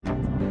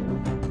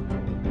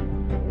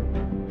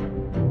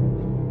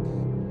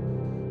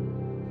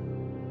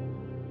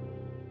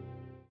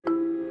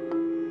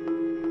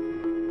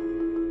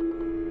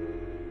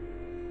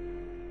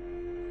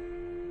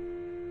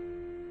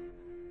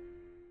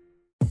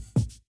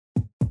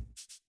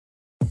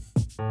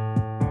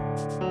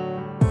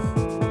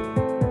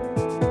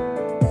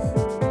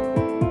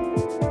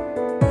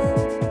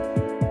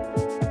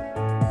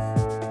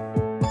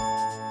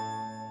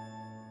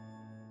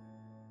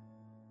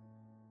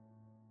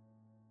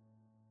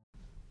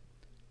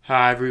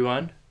Hi,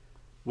 everyone.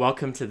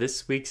 Welcome to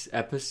this week's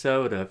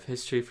episode of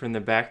History from the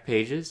Back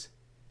Pages.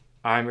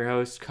 I'm your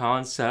host,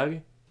 Colin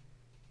Sugg,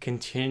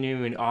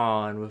 continuing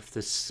on with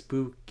the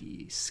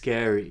spooky,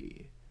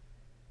 scary,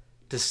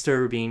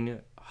 disturbing,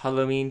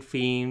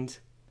 Halloween-themed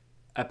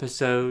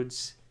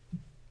episodes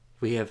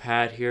we have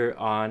had here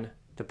on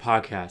the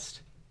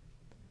podcast.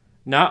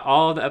 Not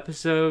all the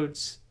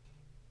episodes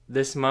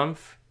this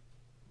month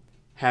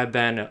have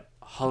been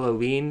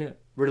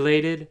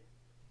Halloween-related,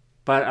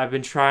 but I've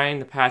been trying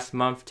the past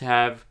month to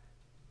have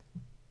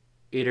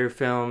either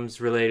films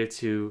related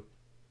to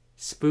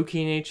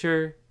spooky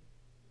nature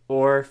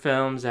or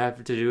films that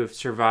have to do with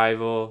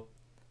survival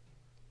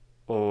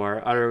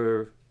or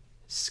other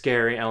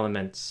scary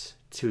elements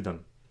to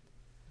them.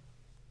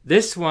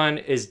 This one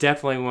is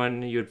definitely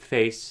one you would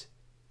face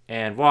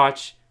and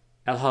watch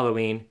at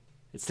Halloween.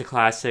 It's the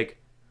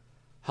classic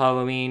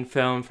Halloween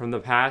film from the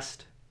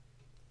past,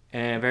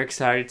 and I'm very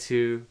excited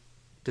to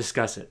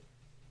discuss it.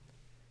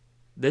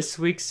 This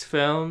week's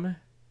film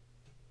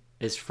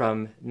is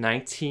from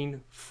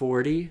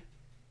 1940.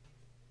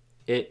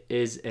 It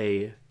is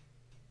a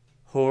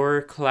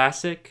horror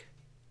classic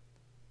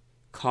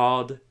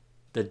called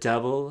The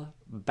Devil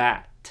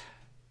Bat.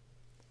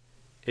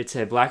 It's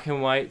a black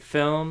and white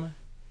film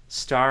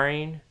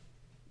starring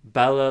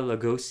Bela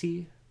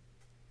Lugosi.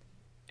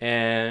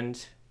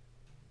 And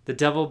The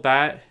Devil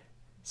Bat,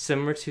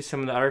 similar to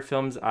some of the other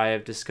films I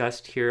have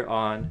discussed here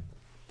on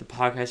the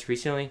podcast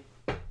recently,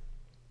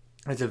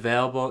 is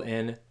available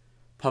in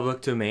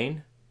public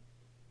domain.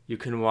 You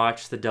can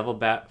watch The Devil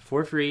Bat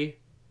for free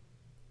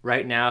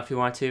right now if you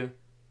want to.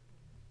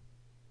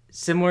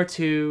 Similar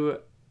to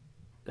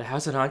The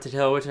House on Haunted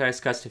Hill, which I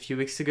discussed a few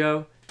weeks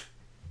ago,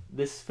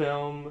 this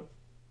film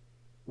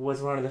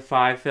was one of the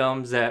 5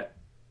 films that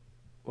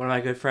one of my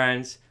good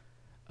friends,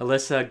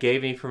 Alyssa,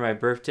 gave me for my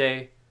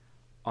birthday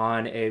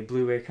on a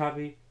Blu-ray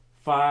copy.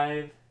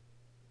 5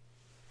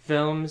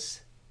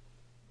 films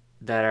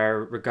that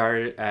are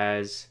regarded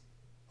as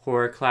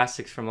horror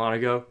classics from long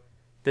ago.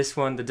 This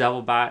one, The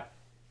Devil Bat,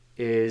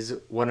 is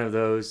one of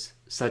those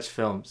such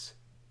films.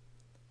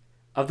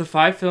 Of the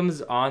 5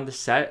 films on the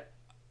set,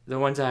 the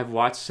ones I've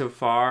watched so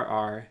far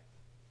are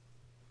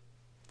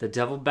The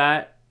Devil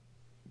Bat,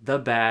 The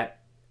Bat,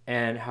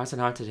 and House on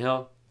Haunted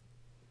Hill.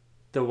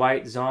 The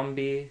White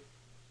Zombie,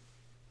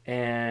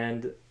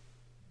 and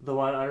the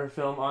one other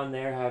film on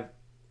there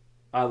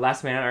have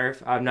Last Man on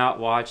Earth I've not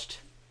watched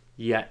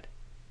yet.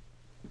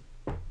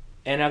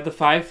 And of the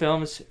 5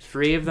 films,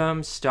 3 of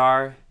them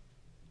star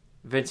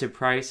Vincent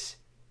Price,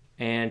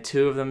 and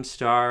 2 of them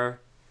star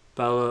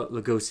Bela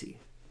Lugosi.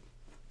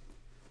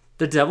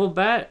 The Devil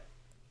Bat,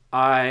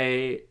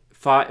 I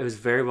thought it was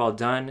very well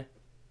done.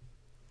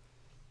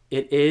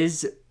 It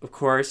is, of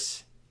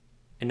course,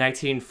 a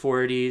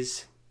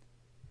 1940s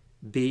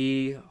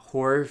B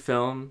horror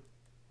film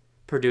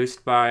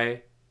produced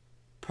by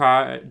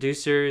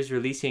Producers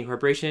Releasing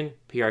Corporation,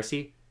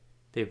 PRC.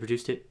 They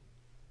produced it.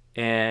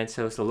 And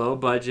so it's a low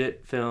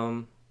budget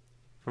film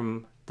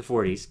from the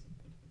 40s.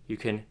 You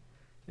can,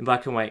 in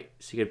black and white.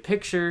 So you can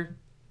picture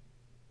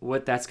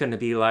what that's going to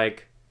be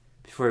like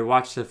before you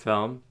watch the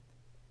film.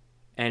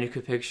 And you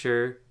could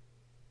picture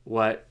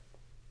what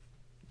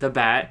the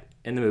bat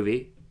in the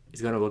movie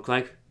is going to look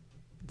like.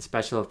 The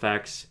special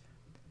effects,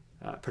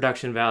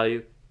 production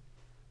value.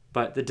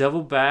 But The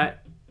Devil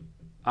Bat,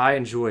 I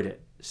enjoyed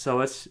it. So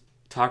let's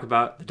talk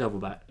about The Devil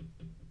Bat.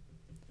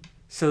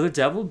 So The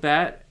Devil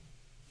Bat,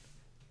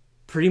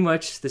 pretty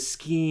much the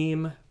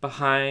scheme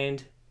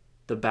behind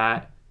the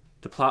bat,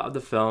 the plot of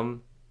the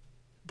film,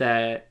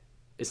 that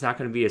it's not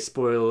going to be a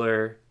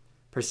spoiler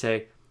per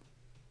se,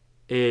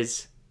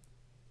 is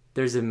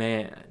there's a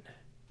man,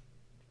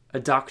 a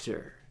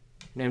doctor,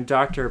 named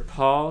Dr.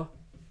 Paul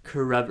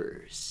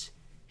Carruthers.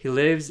 He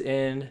lives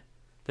in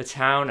the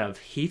town of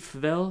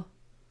Heathville,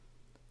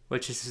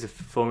 which is a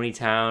phony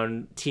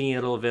town, teeny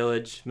little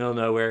village, middle of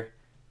nowhere.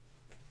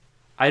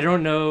 I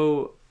don't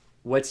know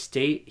what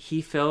state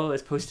Heathville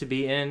is supposed to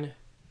be in.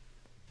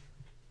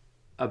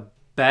 A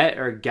bet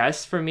or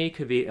guess for me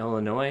could be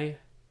Illinois.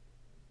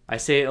 I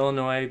say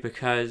Illinois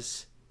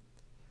because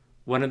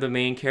one of the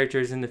main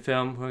characters in the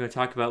film, who we're going to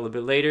talk about a little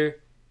bit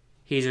later,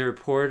 he's a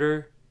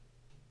reporter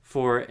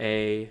for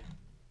a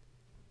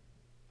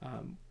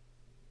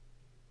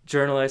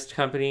journalist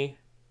company,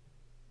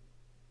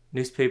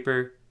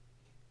 newspaper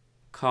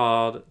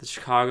called the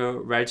Chicago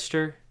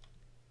Register.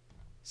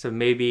 So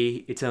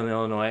maybe it's in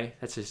Illinois.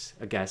 That's just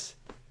a guess.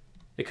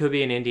 It could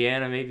be in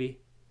Indiana, maybe.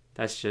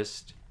 That's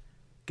just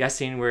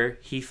guessing where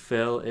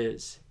Heathville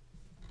is.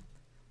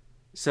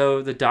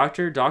 So the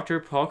doctor, Dr.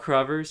 Paul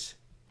Carruthers,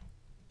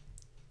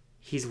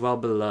 he's well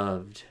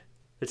beloved.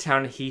 The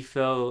town of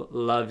Heathville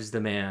loves the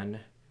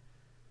man.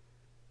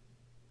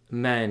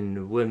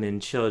 Men, women,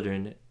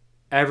 children.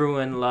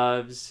 Everyone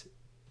loves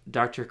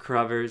Dr.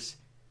 Carruthers.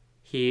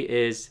 He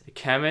is a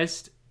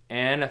chemist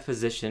and a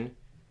physician.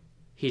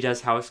 He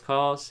does house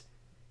calls.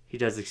 He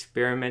does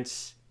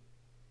experiments.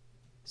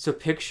 So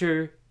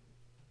picture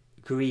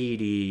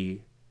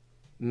greedy,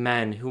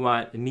 men who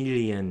want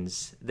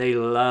millions. They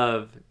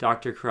love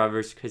Dr.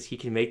 Carruthers because he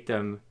can make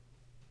them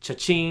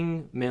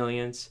cha-ching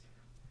millions.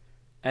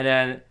 And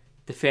then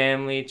the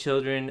family,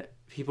 children,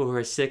 people who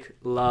are sick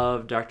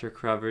love Dr.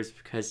 Carruthers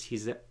because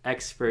he's an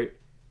expert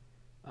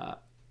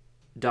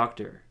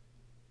doctor.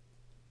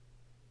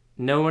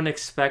 No one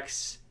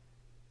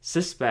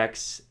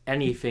suspects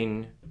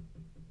anything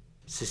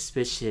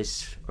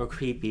suspicious or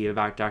creepy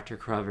about Dr.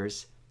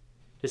 Carruthers.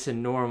 Just a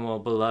normal,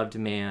 beloved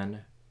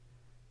man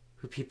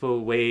who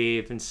people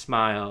wave and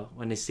smile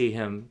when they see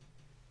him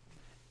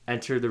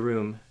enter the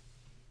room.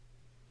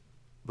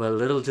 But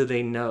little do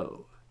they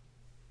know,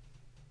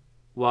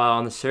 while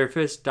on the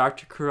surface,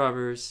 Dr.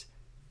 Carruthers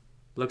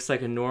looks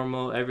like a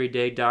normal,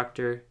 everyday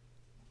doctor,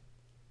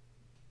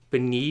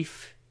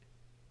 beneath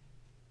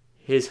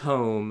his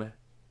home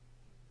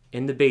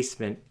in the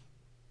basement,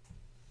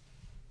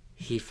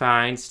 he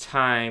finds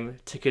time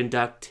to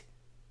conduct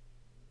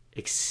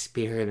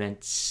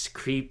experiments,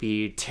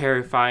 creepy,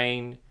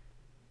 terrifying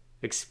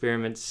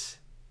experiments.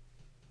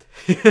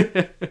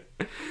 That's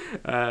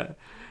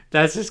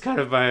just kind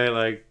of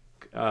my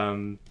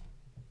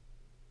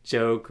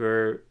joke,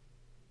 or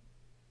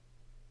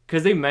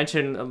because they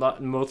mention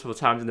multiple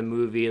times in the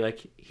movie,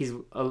 like, he's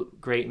a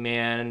great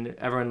man,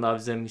 everyone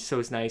loves him, he's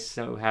so nice,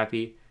 so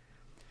happy.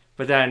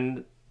 But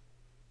then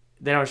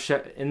they don't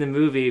show in the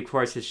movie. Of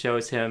course, it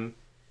shows him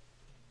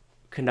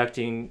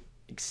conducting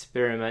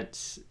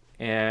experiments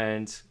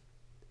and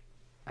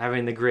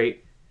having the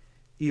great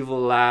evil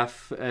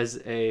laugh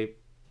as a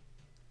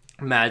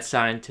mad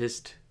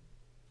scientist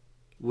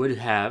would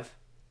have,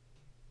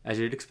 as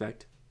you'd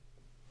expect.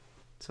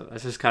 So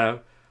that's just kind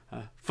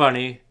of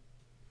funny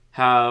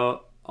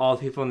how all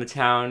the people in the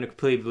town are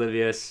completely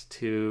oblivious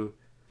to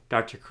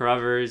Dr.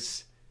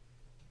 Carruthers'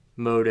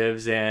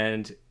 motives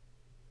and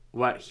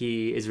what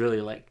he is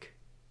really like.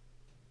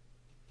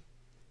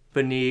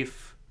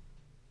 Beneath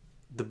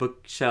the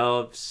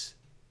bookshelves,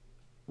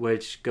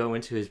 which go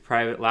into his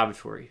private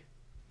laboratory.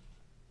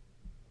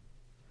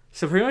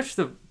 So pretty much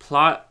the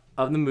plot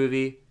of the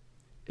movie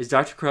is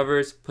Dr.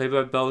 Carruthers, played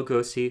by Bela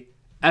Lugosi.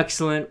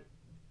 Excellent.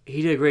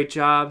 He did a great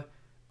job.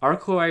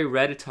 Article I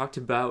read, it talked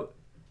about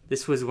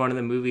this was one of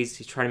the movies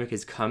he's trying to make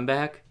his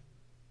comeback.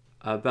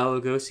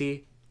 Bela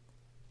Lugosi.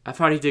 I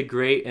thought he did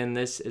great in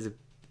this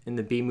in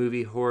the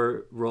B-movie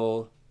horror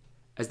role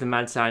as the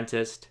mad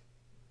scientist.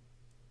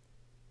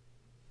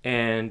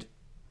 And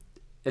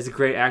as a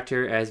great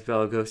actor as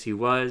Bela Lugosi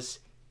was,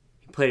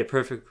 he played it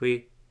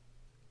perfectly.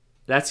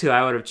 That's who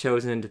I would have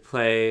chosen to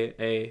play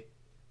a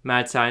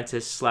mad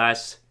scientist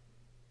slash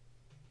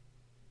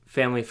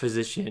family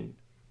physician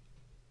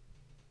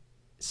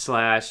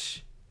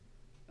slash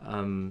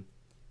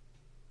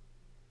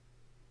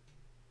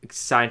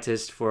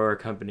scientist for a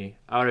company.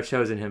 I would have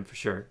chosen him for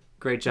sure.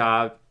 Great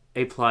job.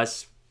 A+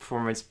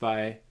 performance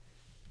by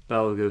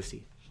Bela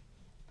Lugosi.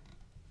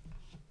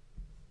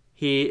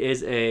 He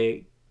is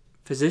a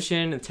physician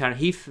in the town of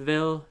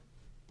Heathville,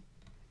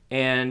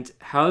 and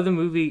how the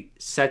movie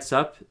sets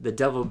up the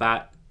devil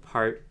bat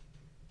part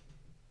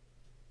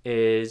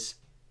is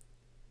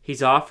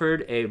he's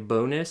offered a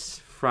bonus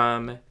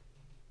from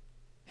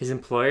his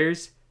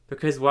employers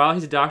because while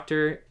he's a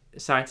doctor,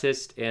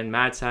 scientist, and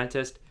mad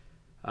scientist,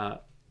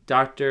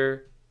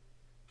 Dr.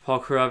 Paul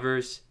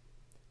Carruthers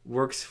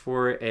works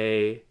for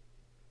a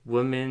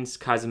women's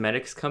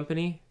cosmetics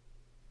company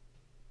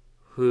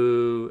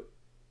who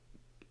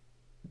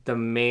the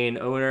main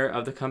owner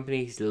of the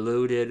company, he's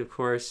loaded, of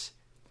course,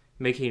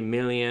 making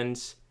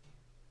millions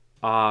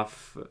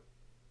off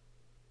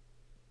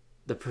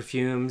the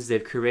perfumes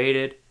they've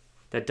created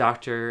that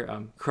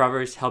Dr.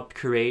 Carruthers helped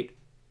create.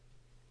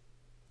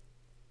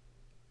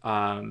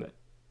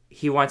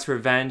 He wants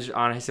revenge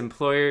on his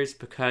employers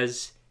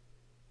because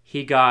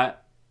he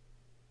got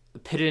a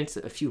pittance,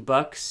 a few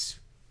bucks,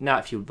 not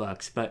a few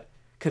bucks, but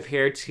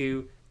compared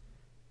to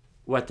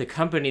what the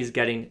company's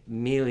getting,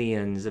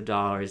 millions of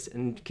dollars,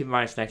 and keep in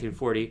mind it's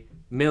 1940,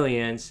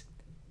 millions,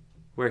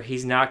 where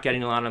he's not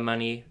getting a lot of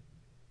money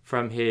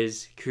from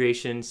his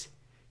creations.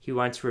 He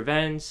wants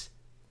revenge,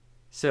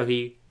 so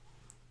he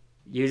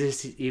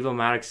uses his evil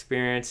mad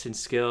experience and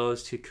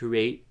skills to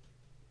create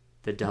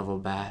the devil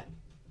bat.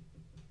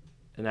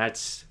 And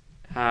that's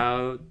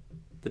how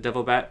the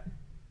devil bat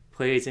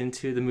plays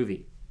into the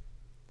movie.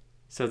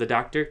 So the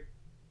doctor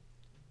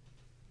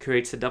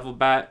creates the devil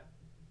bat,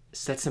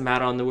 sets him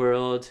out on the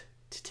world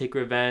to take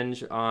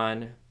revenge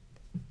on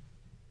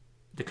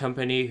the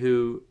company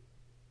who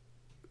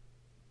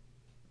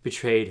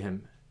betrayed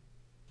him.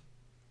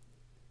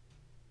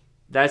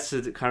 That's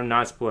the kind of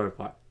non-spoiler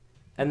plot.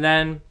 And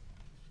then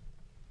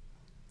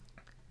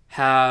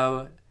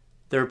how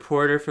the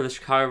reporter for the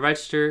Chicago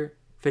Register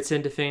fits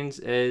into things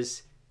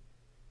is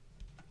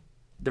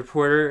the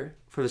reporter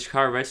for the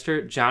Chicago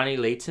Register, Johnny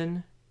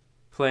Layton,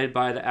 played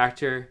by the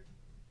actor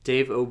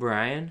Dave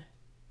O'Brien.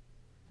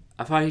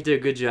 I thought he did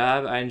a good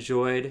job. I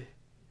enjoyed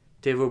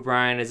Dave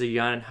O'Brien as a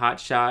young,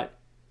 hotshot,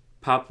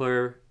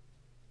 popular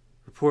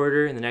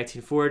reporter in the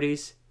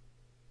 1940s.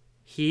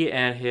 He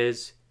and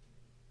his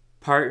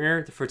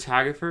partner, the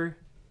photographer,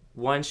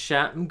 One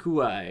Shot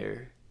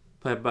McGuire,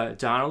 played by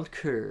Donald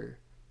Kerr,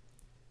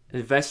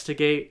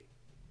 investigate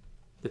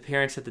the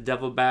parents of the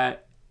Devil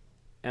Bat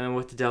and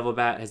what the Devil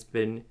Bat has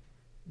been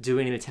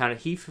doing in the town of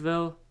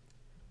Heathville.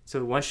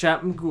 So One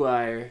Shot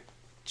McGuire,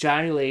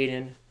 Johnny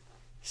Layden,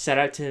 set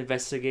out to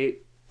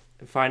investigate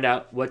and find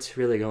out what's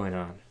really going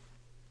on.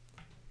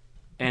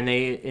 And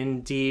they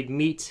indeed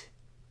meet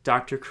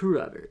Dr.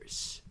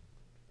 Carruthers.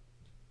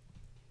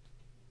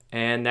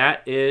 And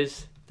that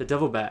is the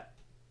Devil Bat.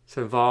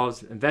 So it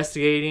involves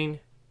investigating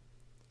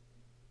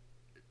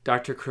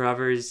Dr.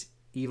 Carruthers'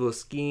 evil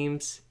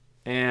schemes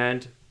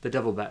and the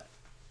Devil Bat.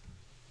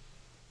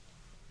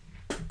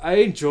 I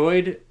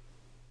enjoyed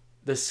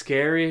the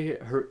scary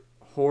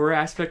horror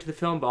aspect of the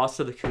film, but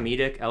also the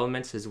comedic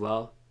elements as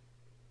well.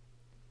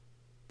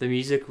 The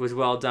music was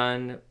well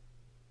done.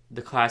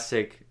 The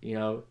classic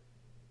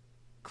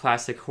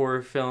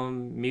horror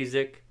film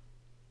music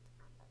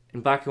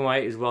in black and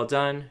white is well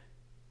done.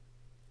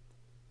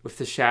 With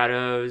the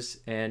shadows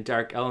and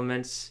dark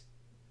elements,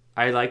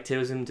 I liked it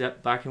was in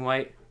black and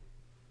white.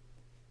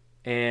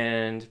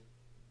 And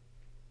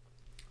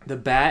the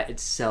bat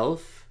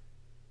itself,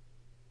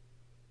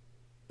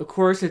 of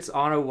course, it's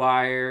on a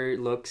wire,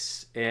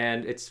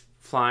 and it's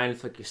flying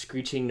with like a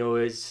screeching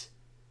noise.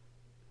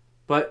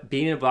 But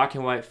being a black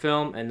and white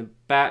film and the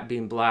bat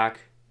being black,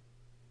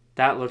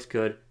 that looked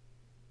good.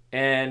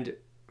 And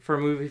for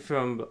a movie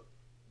from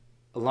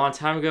a long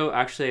time ago,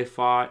 actually I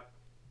thought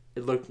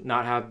it looked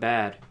not half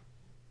bad.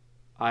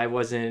 I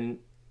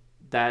wasn't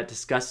that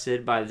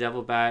disgusted by the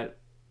Devil Bat.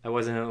 I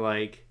wasn't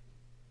like,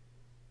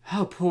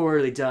 how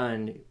poorly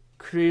done.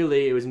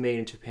 Clearly it was made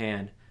in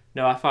Japan.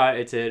 No, I thought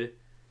it did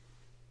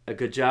a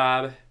good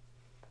job.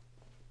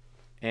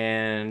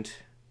 And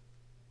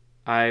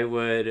I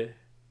would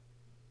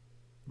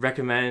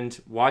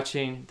recommend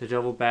watching The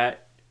Devil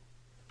Bat.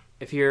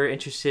 If you're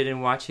interested in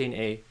watching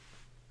a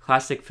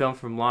classic film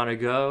from long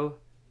ago,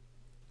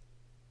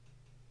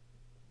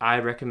 I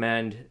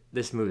recommend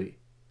this movie.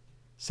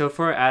 So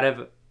for out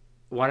of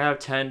 1 out of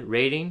 10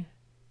 rating,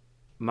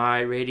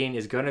 my rating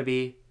is going to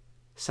be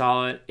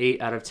solid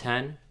 8 out of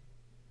 10.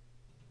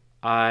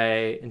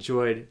 I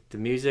enjoyed the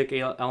music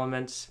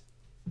elements,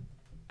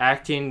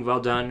 acting well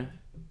done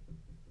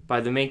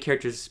by the main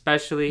characters,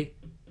 especially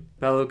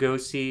Bela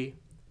Lugosi,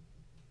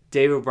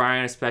 Dave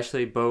O'Brien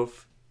especially,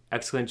 both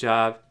excellent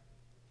job.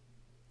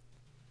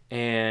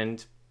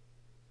 And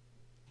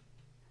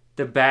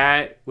the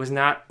bat was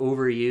not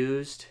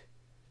overused.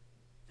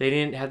 They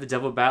didn't have the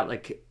Devil Bat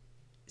like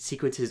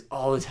sequences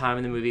all the time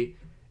in the movie.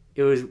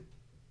 It was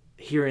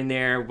here and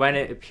there. When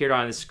it appeared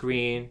on the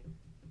screen,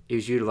 it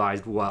was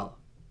utilized well,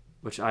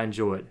 which I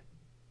enjoyed.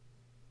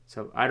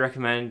 So I'd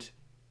recommend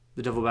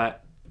the Devil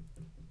Bat.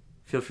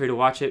 Feel free to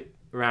watch it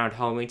around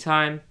Halloween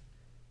time.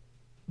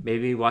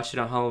 Maybe watch it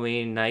on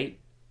Halloween night.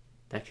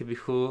 That could be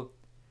cool.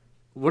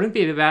 Wouldn't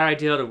be a bad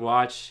idea to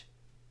watch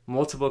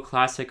multiple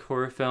classic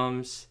horror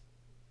films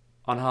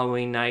on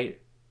Halloween night.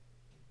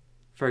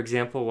 For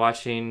example,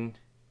 watching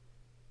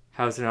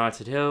House on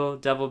Haunted Hill,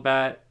 Devil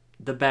Bat,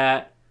 The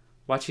Bat.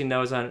 Watching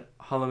those on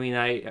Halloween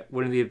night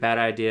wouldn't be a bad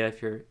idea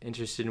if you're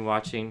interested in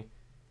watching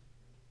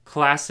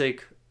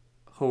classic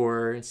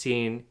horror and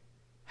seeing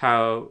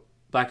how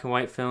black and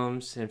white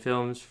films and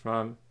films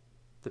from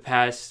the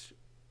past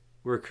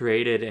were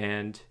created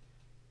and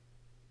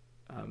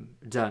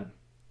done.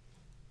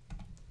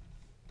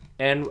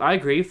 And I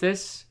agree with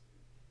this.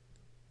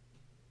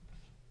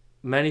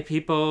 Many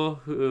people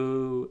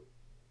who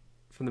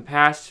from the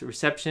past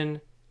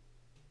reception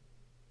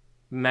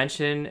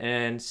mention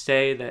and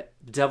say that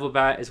The Devil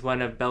Bat is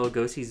one of Bela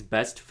Lugosi's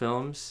best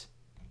films.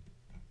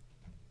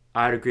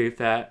 I'd agree with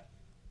that.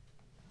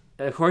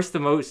 Of course, the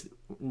most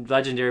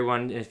legendary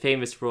one and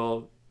famous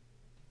role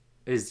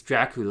is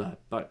Dracula,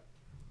 but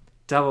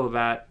Devil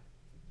Bat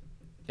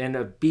in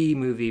a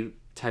B-movie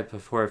type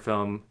of horror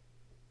film,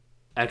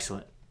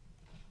 excellent.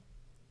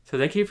 So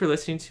thank you for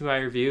listening to my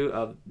review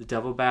of The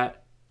Devil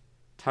Bat.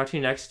 Talk to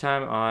you next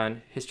time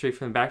on History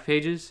from the Back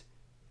Pages.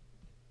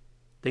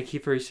 Thank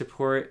you for your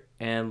support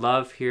and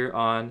love here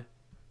on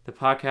the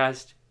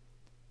podcast.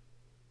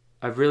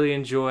 I've really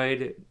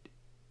enjoyed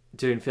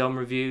doing film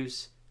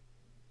reviews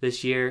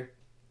this year.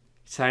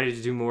 Excited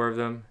to do more of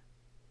them.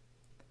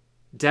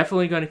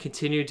 Definitely going to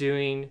continue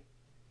doing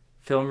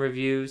film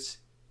reviews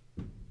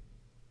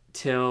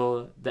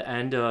till the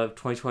end of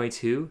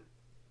 2022.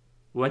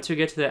 Once we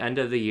get to the end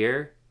of the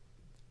year,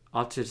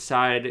 I'll have to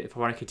decide if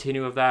I want to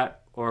continue with that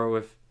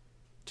or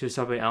to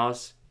something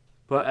else.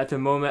 But at the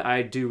moment,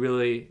 I do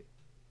really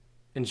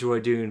enjoy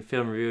doing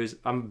film reviews.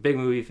 I'm a big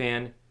movie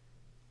fan,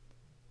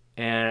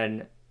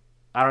 and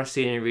I don't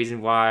see any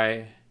reason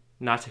why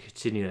not to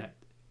continue that.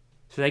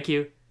 So thank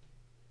you,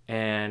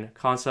 and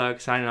Colin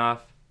Sugg signing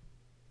off.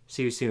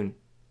 See you soon.